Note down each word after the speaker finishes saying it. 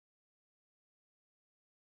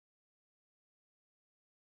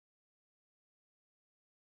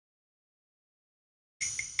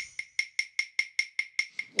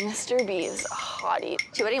Mr. B is a hottie.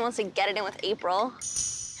 Too bad he wants to get it in with April.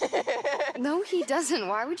 No, he doesn't.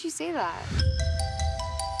 Why would you say that?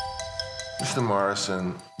 Mr.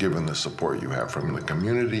 Morrison, given the support you have from the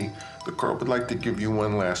community, the court would like to give you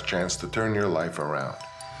one last chance to turn your life around.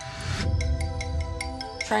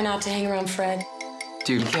 Try not to hang around Fred.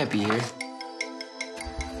 Dude, you can't be here.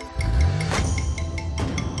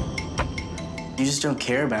 You just don't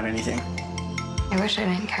care about anything. I wish I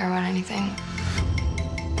didn't care about anything.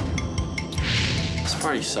 This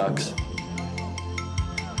party sucks.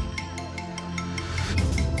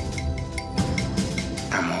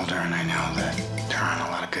 I'm older and I know that there aren't a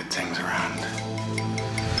lot of good things around.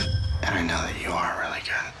 And I know that you are really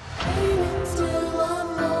good.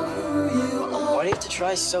 Why do you have to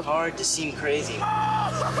try so hard to seem crazy?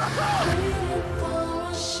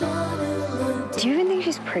 Do you even think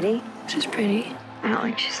she's pretty? She's pretty. I don't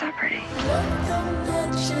think she's that pretty.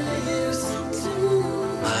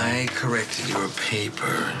 I corrected your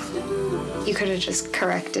paper. You could have just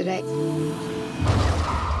corrected it. You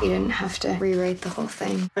didn't have to rewrite the whole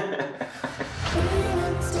thing.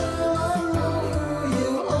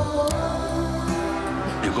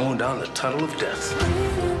 You're going down the tunnel of death.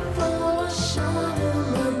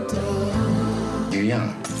 You're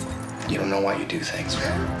young. You don't know why you do things.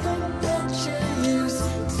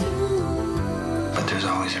 But there's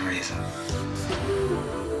always a reason.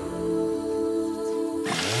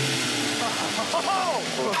 Oh!